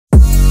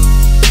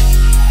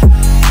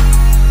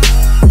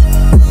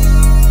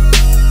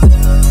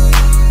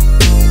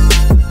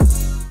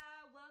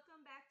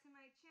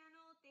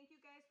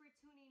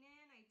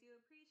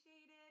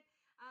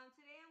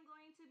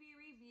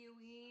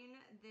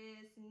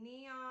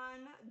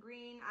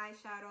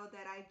eyeshadow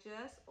that I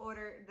just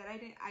ordered,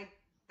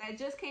 that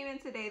just came in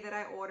today that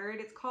I ordered.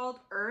 It's called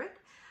Earth.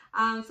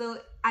 So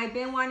I've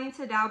been wanting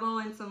to dabble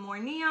in some more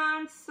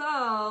neon,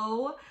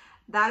 so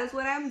that is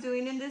what I'm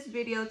doing in this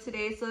video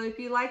today. So if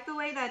you like the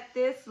way that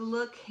this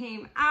look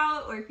came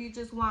out, or if you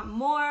just want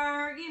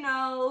more, you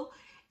know,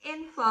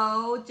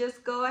 info,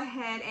 just go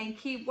ahead and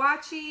keep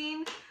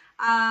watching.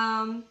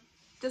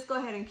 Just go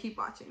ahead and keep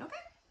watching,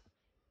 okay?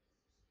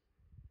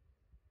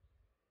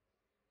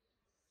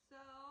 So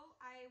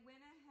I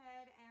went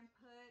ahead and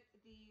put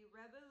the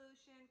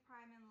Revolution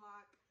Prime and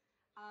Lock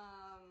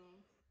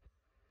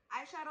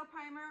eyeshadow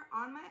primer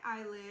on my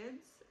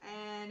eyelids,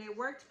 and it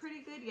worked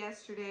pretty good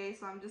yesterday,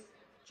 so I'm just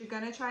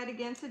gonna try it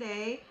again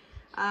today.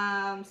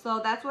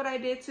 So that's what I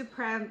did to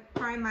prime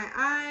my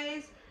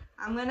eyes.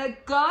 I'm gonna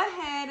go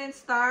ahead and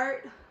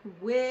start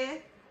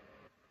with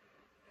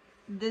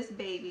this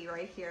baby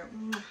right here.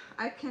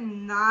 I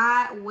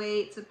cannot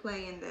wait to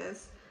play in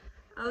this.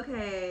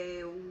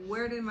 Okay,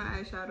 where did my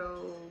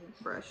eyeshadow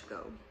brush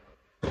go?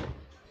 All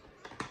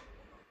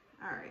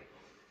right.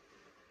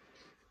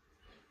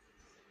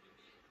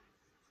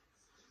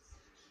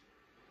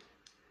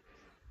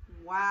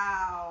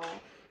 Wow.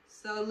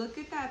 So look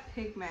at that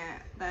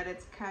pigment that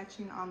it's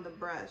catching on the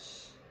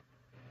brush.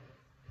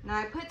 Now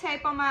I put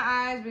tape on my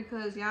eyes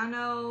because y'all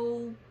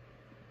know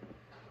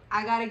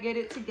I gotta get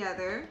it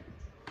together.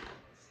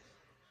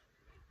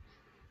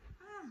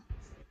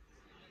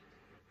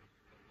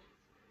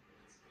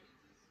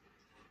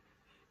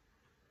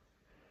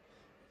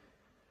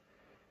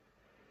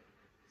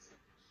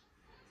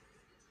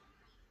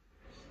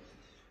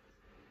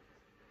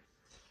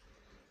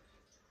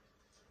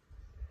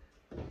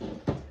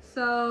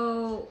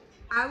 So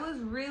I was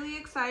really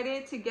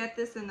excited to get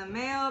this in the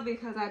mail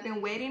because I've been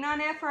waiting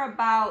on it for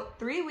about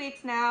 3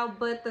 weeks now,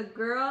 but the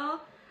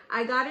girl,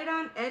 I got it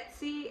on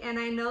Etsy, and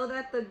I know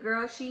that the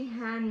girl, she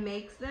hand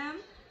makes them,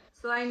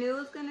 so I knew it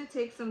was gonna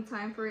take some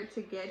time for it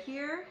to get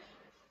here.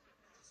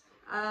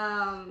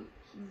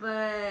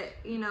 But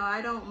you know,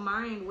 I don't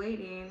mind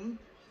waiting.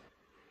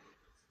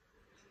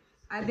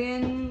 I've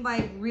been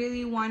like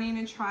really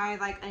wanting to try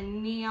like a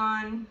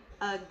neon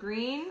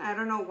green. I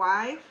don't know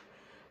why,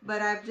 but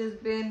I've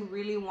just been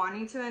really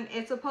wanting to, and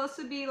it's supposed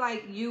to be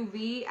like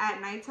UV at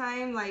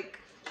nighttime, like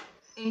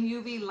in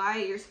UV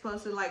light you're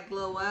supposed to like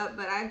glow up,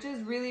 but I've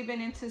just really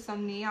been into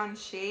some neon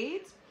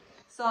shades,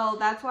 so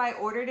that's why I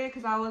ordered it,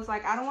 because I was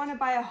like, I don't want to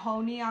buy a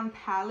whole neon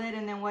palette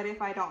and then what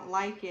if I don't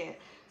like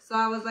it. So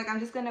I was like, I'm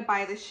just gonna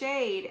buy the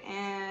shade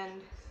and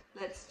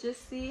let's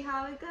just see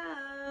how it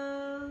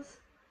goes.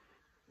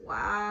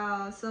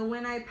 Wow, so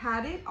when I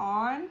pat it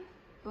on,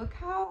 look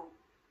how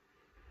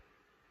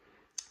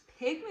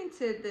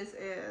pigmented this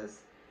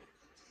is.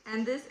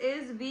 And this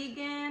is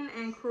vegan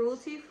and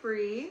cruelty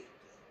free.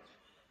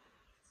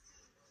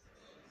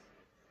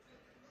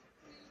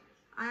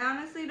 I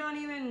honestly don't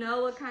even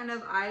know what kind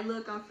of eye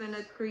look I'm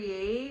finna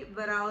create,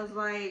 but I was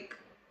like,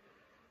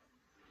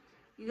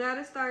 you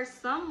gotta start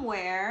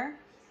somewhere.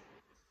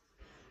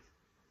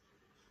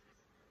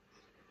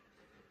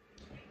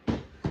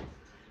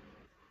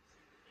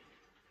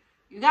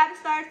 You gotta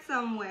start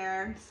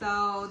somewhere.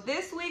 So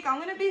this week I'm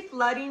gonna be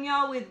flooding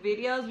y'all with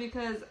videos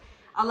because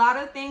a lot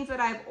of things that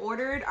I've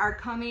ordered are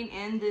coming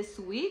in this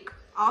week.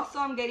 Also,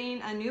 I'm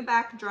getting a new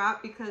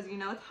backdrop because, you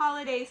know, it's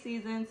holiday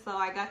season, so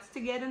I got to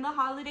get in the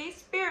holiday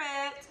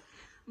spirit.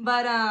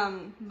 But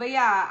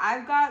yeah,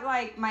 I've got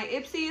like, my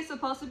Ipsy is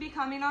supposed to be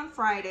coming on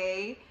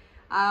Friday.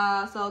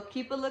 So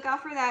keep a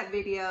lookout for that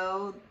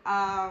video.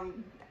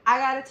 I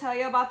gotta tell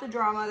you about the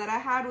drama that I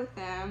had with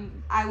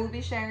them. I will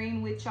be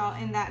sharing with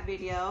y'all in that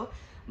video.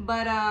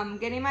 But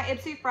getting my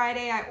Ipsy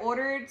Friday, I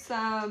ordered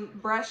some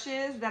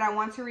brushes that I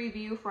want to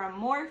review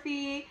from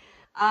Morphe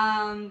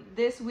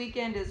this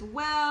weekend as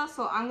well.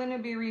 So I'm gonna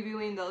be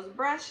reviewing those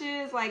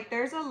brushes. Like,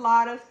 there's a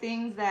lot of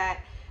things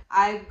that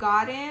I've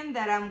gotten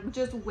that I'm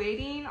just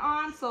waiting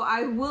on. So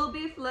I will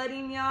be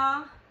flooding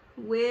y'all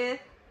with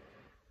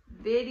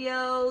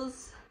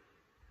videos,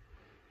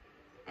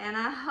 and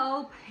I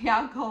hope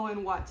y'all go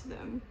and watch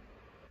them.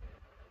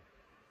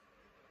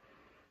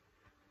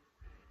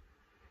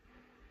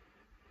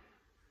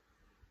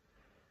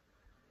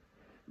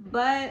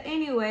 But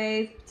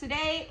anyways,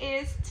 today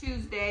is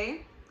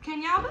Tuesday.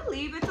 Can y'all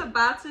believe it's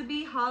about to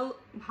be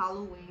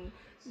Halloween?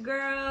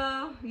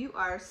 Girl, you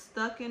are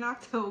stuck in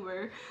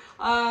October.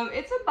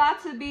 It's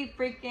about to be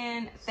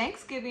freaking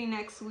Thanksgiving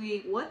next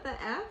week. What the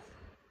F?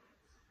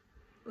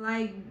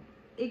 Like,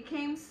 it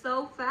came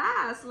so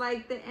fast.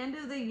 Like, the end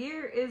of the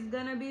year is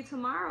gonna be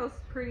tomorrow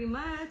pretty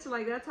much.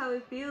 Like, that's how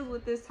it feels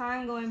with this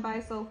time going by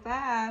so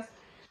fast.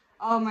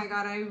 Oh my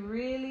god, I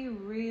really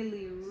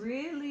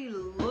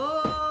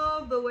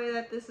love the way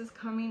that this is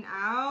coming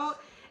out.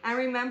 And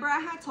remember, I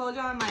had told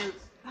y'all in my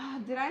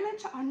did I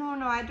let y'all,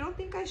 no, I don't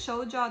think I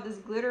showed y'all this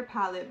glitter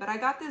palette, but I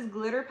got this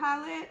glitter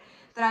palette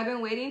that I've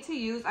been waiting to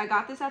use. I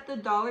got this at the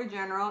Dollar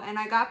General, and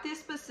I got this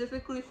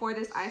specifically for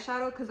this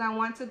eyeshadow because I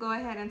want to go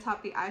ahead and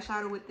top the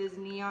eyeshadow with this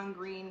neon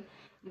green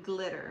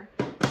glitter.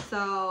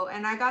 So,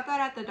 and I got that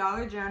at the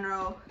Dollar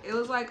General. It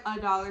was like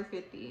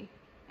 $1.50,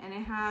 and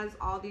it has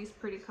all these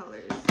pretty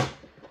colors.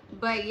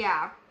 But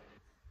yeah,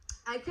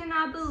 I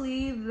cannot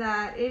believe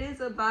that it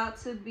is about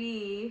to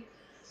be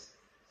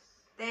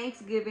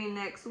Thanksgiving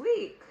next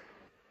week.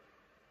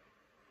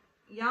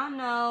 Y'all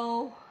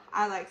know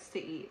I like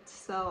to eat,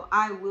 so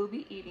I will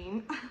be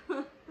eating.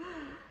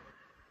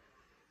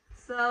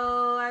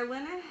 So I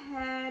went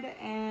ahead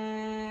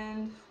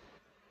and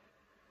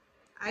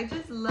I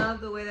just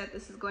love the way that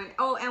this is going.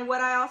 Oh, and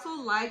what I also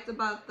liked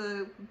about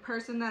the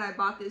person that I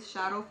bought this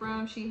shadow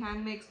from, she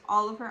hand makes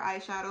all of her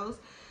eyeshadows.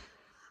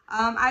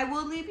 I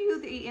will leave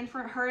you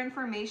her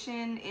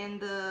information in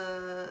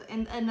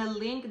the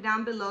link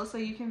down below, so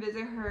you can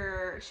visit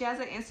her. She has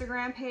an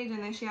Instagram page and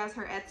then she has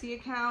her Etsy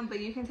account, but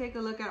you can take a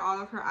look at all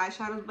of her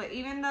eyeshadows. But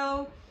even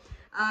though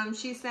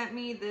she sent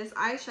me this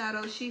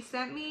eyeshadow, she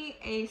sent me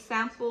a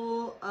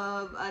sample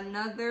of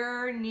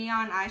another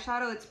neon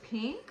eyeshadow. It's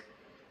pink.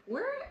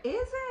 Where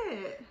is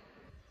it?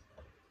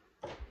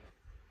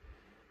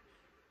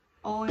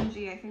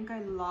 OMG, I think I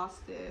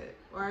lost it,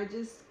 or I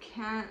just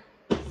can't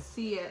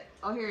see it.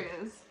 Oh, here it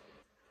is.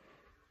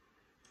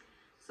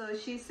 So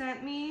she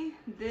sent me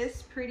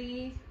this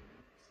pretty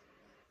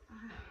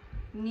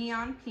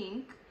neon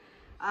pink.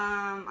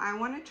 I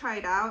want to try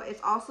it out.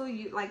 It's also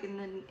like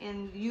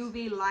in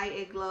UV light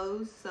it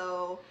glows,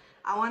 so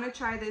I want to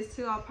try this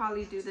too. I'll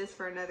probably do this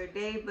for another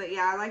day, but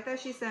yeah, I like that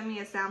she sent me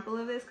a sample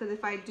of this, because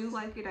if I do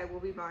like it, I will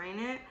be buying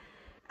it.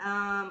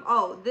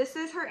 Oh, this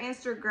is her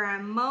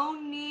Instagram,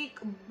 Monique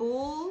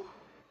Boulé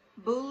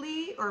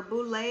or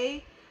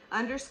Boulé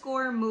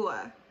 _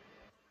 Mua.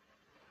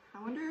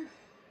 I wonder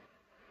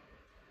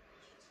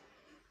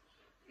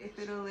if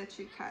it'll let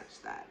you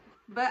catch that,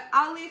 but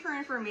I'll leave her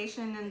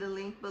information in the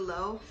link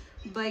below.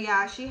 But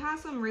yeah, she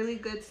has some really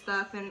good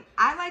stuff, and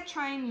I like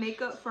trying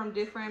makeup from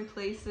different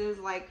places.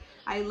 Like,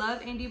 I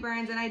love indie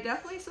brands, and I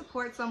definitely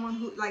support someone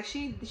who, like,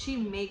 she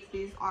makes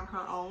these on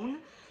her own,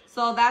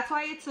 so that's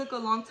why it took a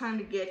long time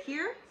to get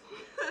here.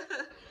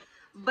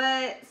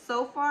 But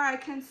so far I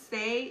can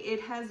say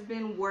it has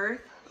been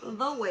worth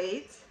the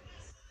wait.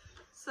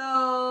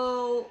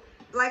 So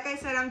like I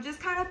said, I'm just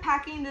kind of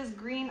packing this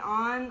green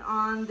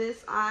on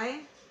this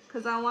eye,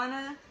 because I want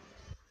to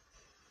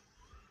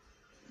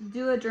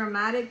do a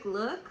dramatic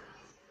look,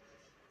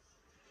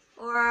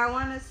 or I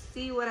want to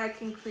see what I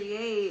can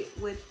create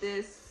with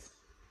this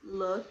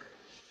look.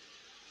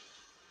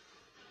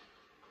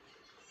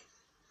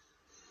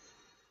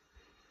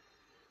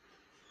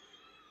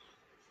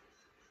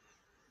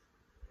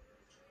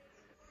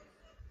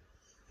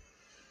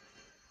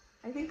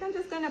 I think I'm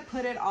just gonna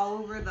put it all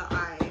over the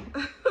eye.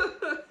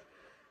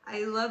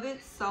 I love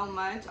it so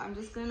much. I'm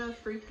just gonna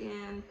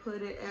freaking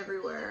put it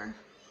everywhere.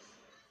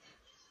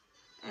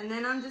 And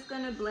then I'm just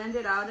gonna blend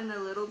it out in a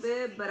little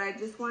bit, but I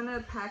just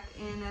wanna pack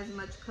in as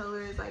much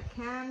color as I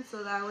can,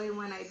 so that way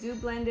when I do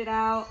blend it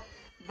out,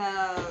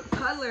 the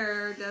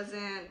color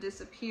doesn't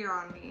disappear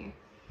on me.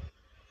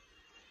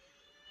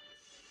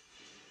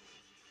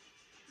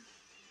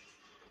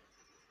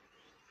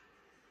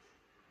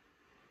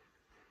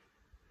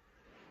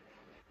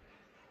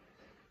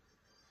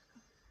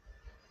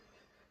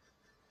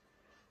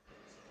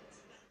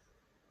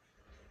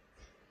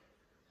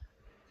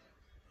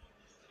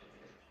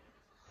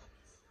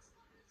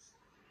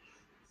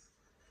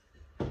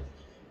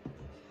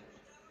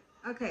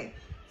 Okay,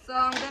 so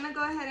I'm gonna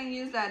go ahead and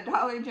use that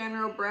Dollar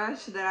General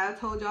brush that I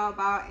told y'all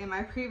about in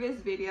my previous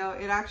video.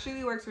 It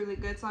actually works really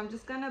good, so I'm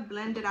just gonna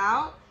blend it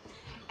out.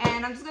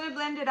 And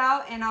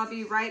I'll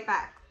be right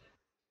back.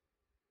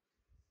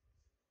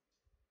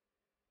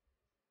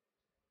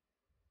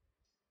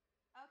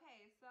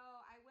 Okay, so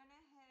I went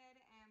ahead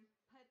and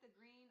put the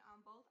green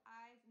on both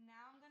eyes.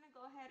 Now I'm gonna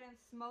go ahead and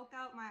smoke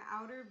out my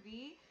outer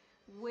V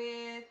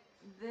with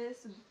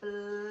this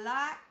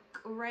black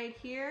right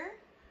here.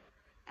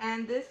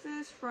 And this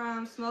is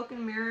from Smoke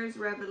and Mirrors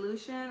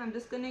Revolution. I'm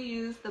just gonna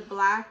use the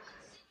black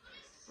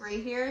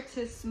right here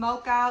to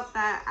smoke out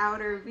that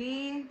outer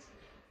V.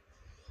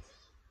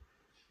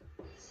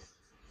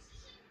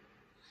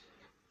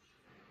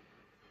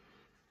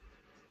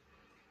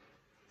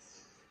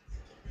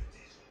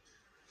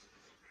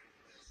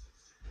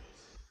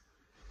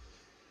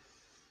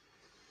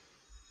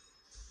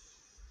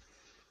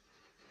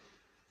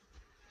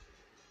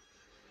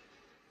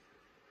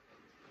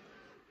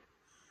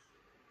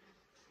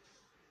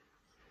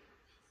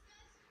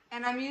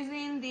 And I'm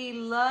using the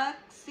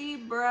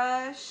Luxie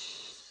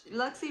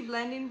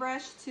Blending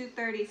Brush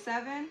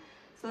 237.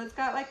 So it's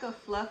got like a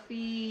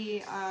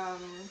fluffy,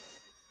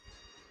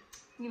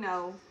 you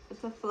know,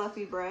 it's a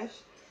fluffy brush.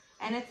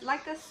 And it's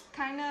like a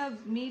kind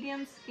of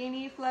medium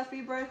skinny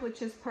fluffy brush,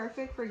 which is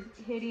perfect for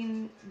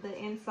hitting the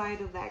inside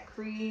of that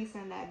crease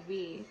and that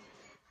V.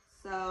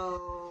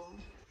 So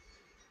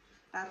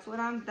that's all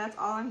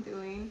I'm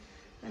doing.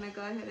 I'm gonna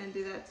go ahead and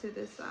do that to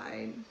this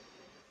side.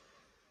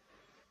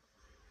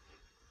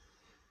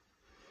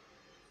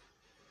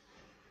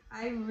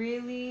 I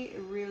really,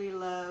 really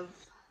love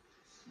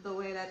the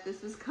way that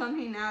this is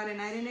coming out, and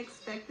I didn't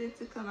expect it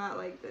to come out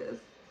like this.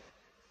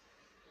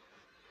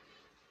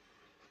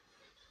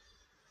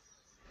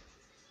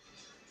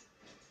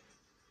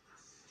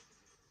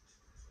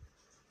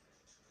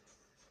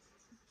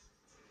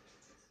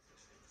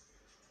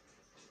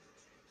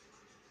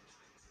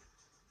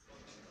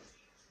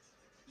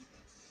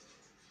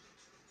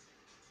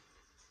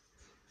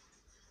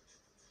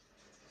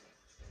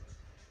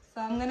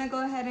 So I'm gonna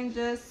go ahead and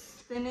just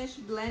finish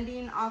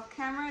blending off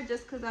camera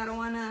just because I don't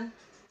want to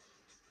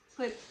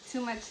put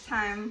too much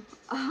time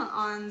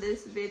on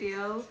this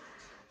video.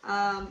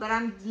 But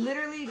I'm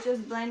literally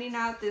just blending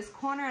out this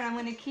corner, and I'm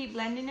going to keep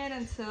blending it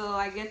until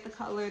I get the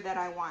color that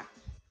I want.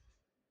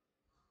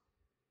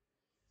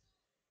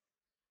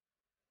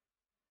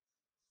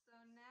 So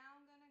now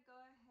I'm going to go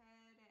ahead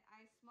and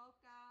I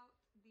smoked out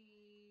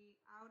the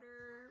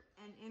outer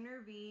and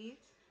inner V,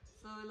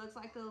 so it looks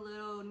like a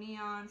little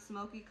neon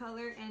smoky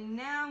color. And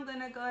now I'm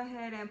going to go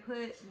ahead and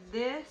put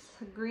this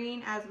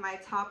green as my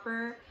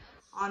topper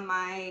on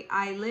my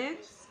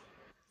eyelids.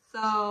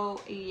 So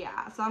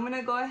yeah, so I'm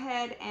gonna go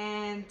ahead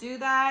and do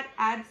that,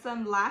 add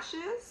some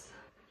lashes.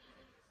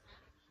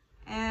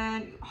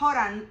 And hold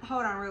on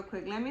real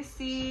quick. Let me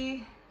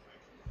see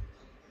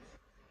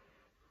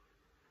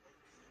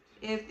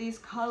if these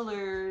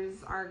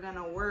colors are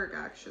gonna work.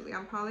 Actually,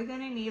 I'm probably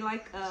gonna need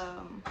like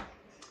a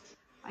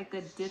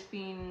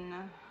dipping,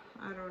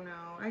 I don't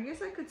know. I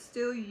guess I could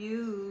still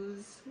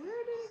use,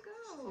 where did it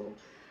go?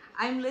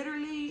 I'm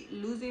literally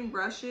losing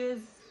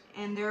brushes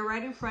and they're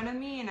right in front of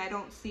me and I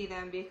don't see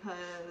them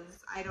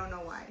because I don't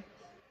know why.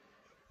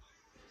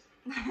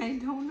 I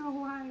don't know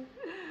why.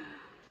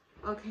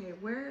 Okay,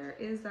 where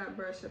is that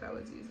brush that I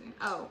was using?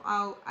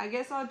 Oh, I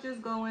guess I'll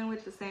just go in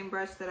with the same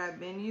brush that I've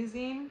been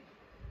using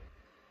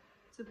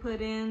to put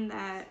in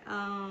that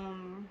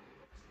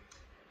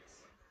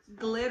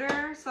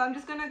glitter. So I'm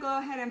just gonna go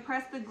ahead and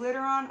press the glitter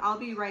on. I'll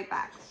be right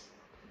back.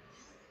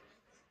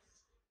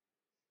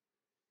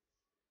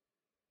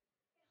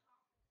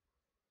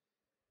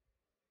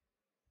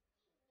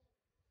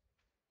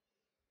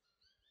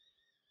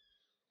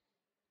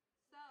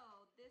 So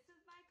this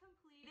is my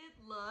completed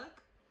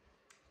look.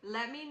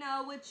 Let me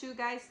know what you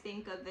guys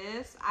think of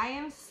this. I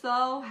am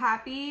so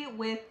happy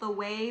with the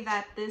way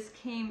that this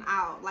came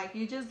out. Like,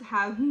 you just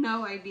have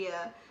no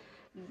idea.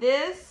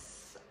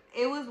 This,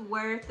 it was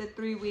worth the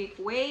 3-week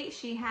wait.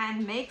 She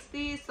hand makes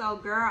these, so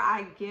girl,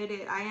 I get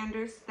it. I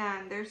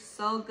understand. They're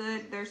so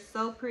good. They're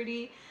so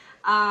pretty.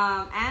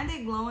 And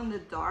they glow in the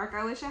dark.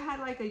 I wish I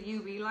had like a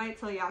UV light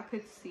so y'all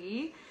could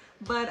see.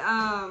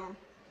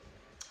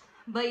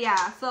 But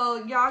yeah,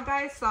 so y'all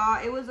guys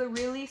saw it was a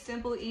really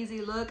simple,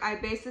 easy look. I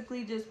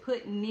basically just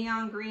put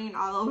neon green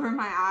all over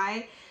my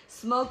eye,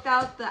 smoked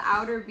out the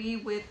outer V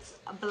with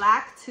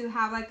black to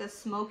have like a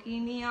smoky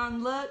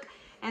neon look.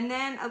 And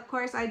then of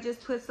course I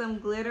just put some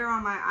glitter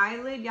on my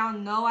eyelid. Y'all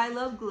know I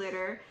love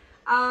glitter.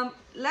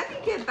 Let me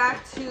get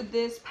back to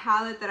this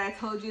palette that I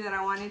told you that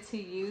I wanted to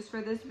use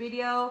for this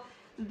video.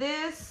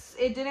 This,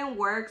 it didn't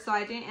work, so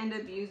I didn't end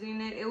up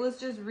using it. It was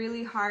just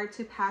really hard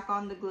to pack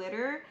on the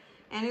glitter.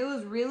 And it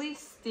was really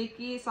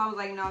sticky, so I was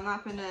like, no, I'm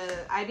not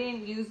gonna, I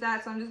didn't use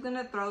that, so I'm just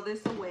gonna throw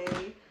this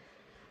away.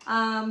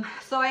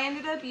 So I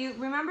ended up,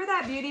 remember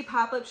that beauty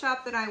pop-up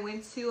shop that I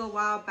went to a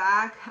while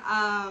back?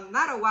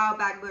 Not a while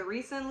back, but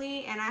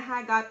recently, and I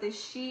had got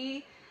this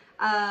She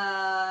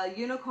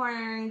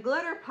Unicorn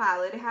Glitter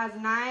Palette. It has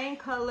 9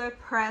 color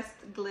pressed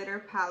glitter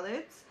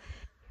palettes,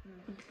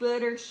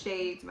 glitter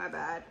shades, my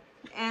bad.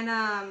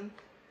 And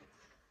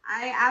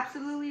I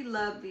absolutely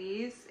love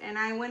these, and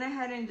I went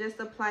ahead and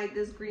just applied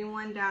this green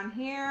one down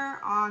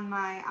here on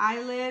my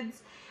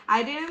eyelids.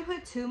 I didn't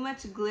put too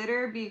much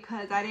glitter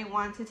because I didn't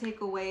want to take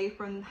away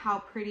from how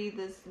pretty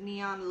this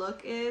neon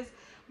look is.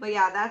 But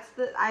yeah,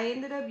 I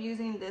ended up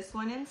using this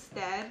one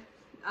instead.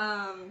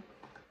 I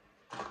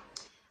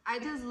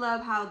just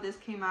love how this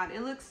came out.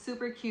 It looks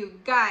super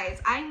cute. Guys,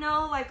 I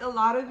know like a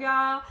lot of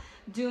y'all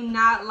do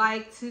not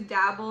like to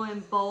dabble in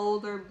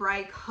bold or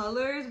bright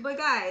colors, but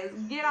guys,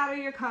 get out of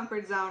your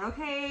comfort zone,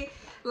 okay?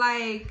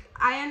 Like,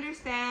 I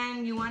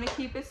understand you want to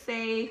keep it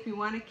safe, you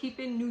want to keep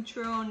it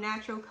neutral,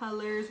 natural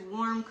colors,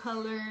 warm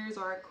colors,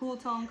 or a cool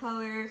tone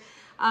color,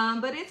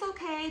 but it's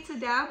okay to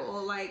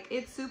dabble. Like,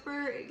 it's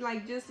super,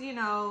 like, just, you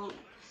know,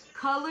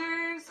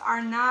 colors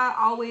are not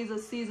always a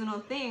seasonal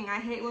thing. I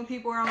hate when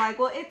people are like,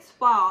 well, it's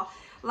fall.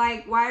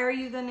 Like, why are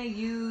you gonna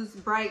use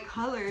bright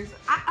colors?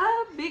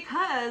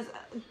 Because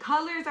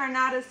colors are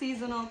not a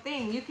seasonal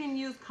thing. You can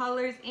use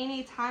colors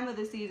any time of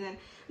the season.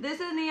 This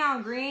is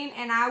neon green,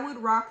 and I would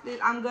rock this.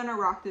 I'm gonna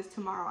rock this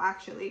tomorrow,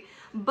 actually.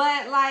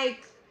 But,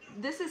 like,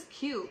 this is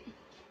cute.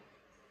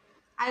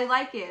 I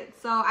like it.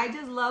 So, I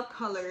just love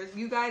colors.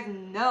 You guys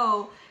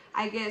know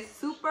I get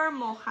super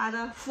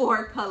mojada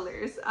for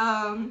colors.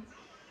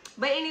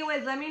 But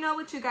anyways, let me know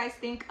what you guys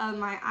think of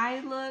my eye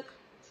look.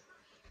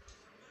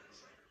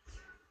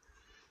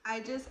 I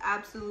just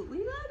absolutely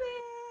love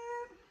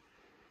it.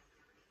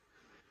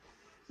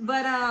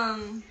 But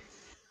I'm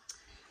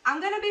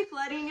gonna be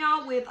flooding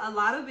y'all with a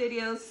lot of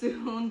videos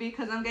soon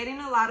because I'm getting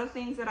a lot of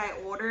things that I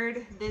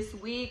ordered this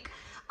week.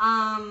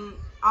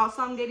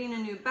 Also, I'm getting a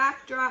new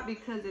backdrop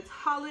because it's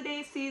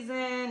holiday season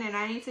and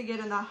I need to get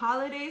in the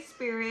holiday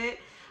spirit.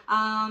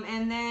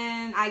 And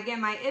then I get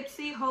my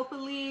Ipsy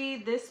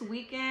hopefully this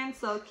weekend,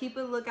 so keep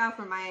a lookout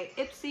for my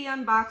Ipsy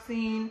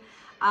unboxing.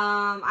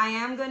 I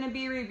am going to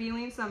be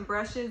reviewing some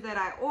brushes that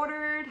I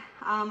ordered.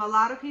 A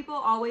lot of people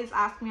always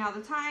ask me all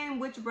the time,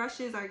 which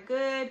brushes are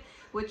good?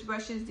 Which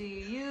brushes do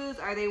you use?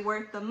 Are they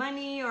worth the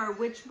money? Or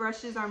which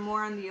brushes are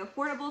more on the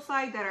affordable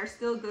side that are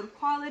still good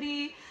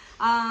quality?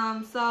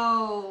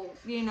 So,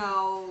 you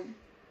know,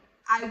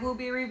 I will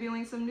be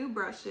reviewing some new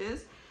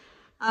brushes.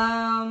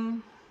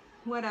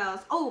 What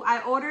else? Oh,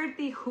 I ordered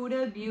the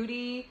Huda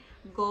Beauty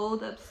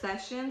Gold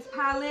Obsessions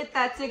palette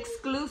that's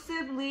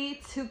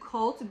exclusively to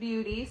Cult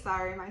Beauty.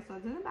 Sorry, my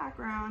son's in the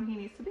background. He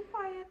needs to be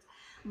quiet.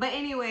 But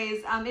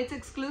anyways, it's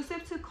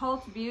exclusive to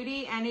Cult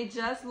Beauty and it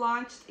just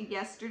launched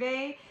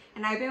yesterday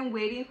and I've been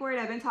waiting for it.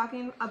 I've been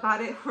talking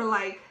about it for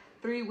like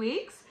 3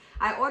 weeks.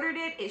 I ordered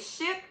it, it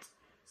shipped,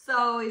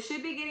 so it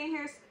should be getting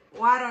here.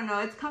 Well, I don't know,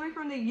 it's coming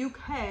from the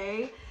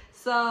UK,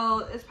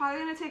 so it's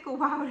probably gonna take a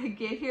while to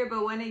get here,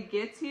 but when it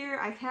gets here,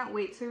 I can't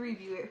wait to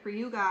review it for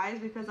you guys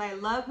because I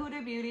love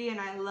Huda Beauty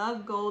and I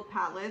love gold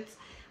palettes.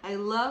 I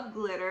love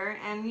glitter,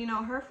 and you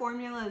know, her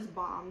formula is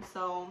bomb,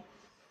 so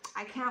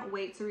I can't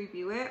wait to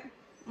review it.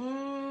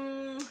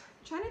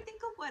 Trying to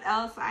think of what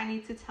else I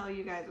need to tell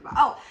you guys about.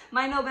 Oh,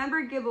 my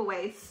November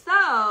giveaway.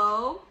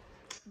 So,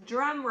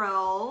 drum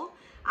roll.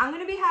 I'm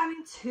going to be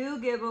having 2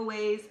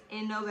 giveaways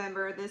in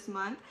November this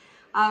month.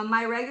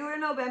 My regular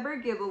November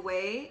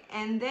giveaway,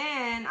 and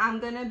then I'm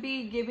going to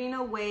be giving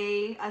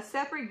away a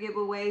separate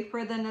giveaway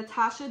for the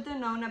Natasha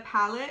Denona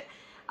palette.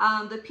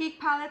 The Peak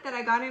palette that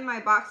I got in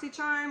my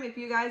BoxyCharm. If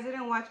you guys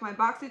didn't watch my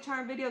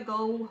BoxyCharm video,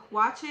 go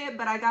watch it.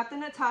 But I got the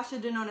Natasha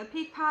Denona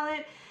Peak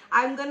palette.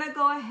 I'm gonna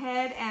go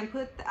ahead and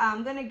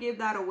I'm gonna give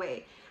that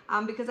away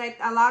because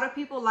a lot of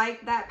people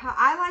like that.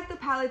 I like the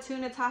palette too,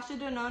 Natasha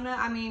Denona.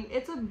 I mean,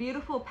 it's a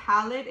beautiful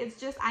palette.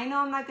 It's just, I know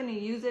I'm not gonna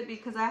use it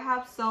because I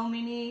have so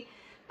many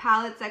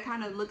palettes that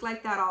kind of look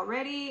like that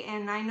already,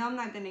 and I know I'm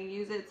not gonna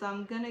use it, so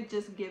I'm gonna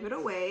just give it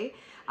away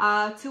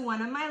to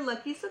one of my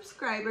lucky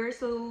subscribers.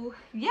 So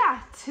yeah,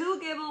 2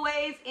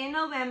 giveaways in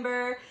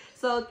November.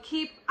 So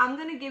I'm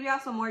gonna give y'all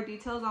some more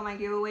details on my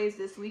giveaways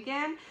this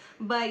weekend.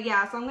 But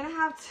yeah, so I'm gonna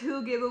have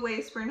 2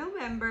 giveaways for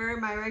November,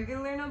 my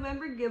regular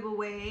November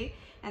giveaway,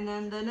 and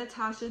then the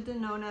Natasha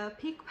Denona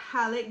Peak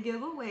palette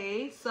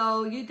giveaway.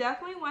 So you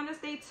definitely want to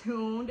stay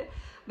tuned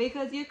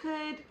because you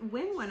could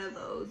win one of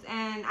those.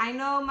 And I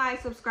know my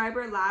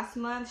subscriber last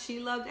month, she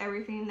loved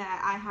everything that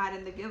I had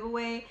in the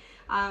giveaway.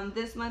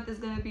 This month is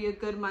going to be a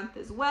good month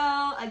as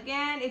well.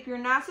 Again, if you're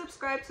not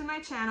subscribed to my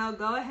channel,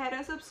 go ahead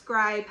and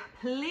subscribe.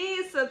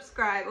 Please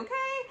subscribe,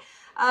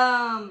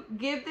 okay?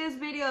 Give this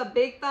video a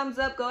big thumbs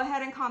up. Go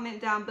ahead and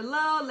comment down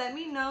below. Let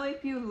me know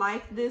if you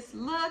like this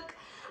look.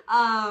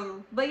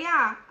 But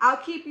yeah, I'll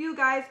keep you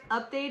guys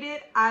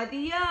updated.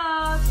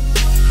 Adios.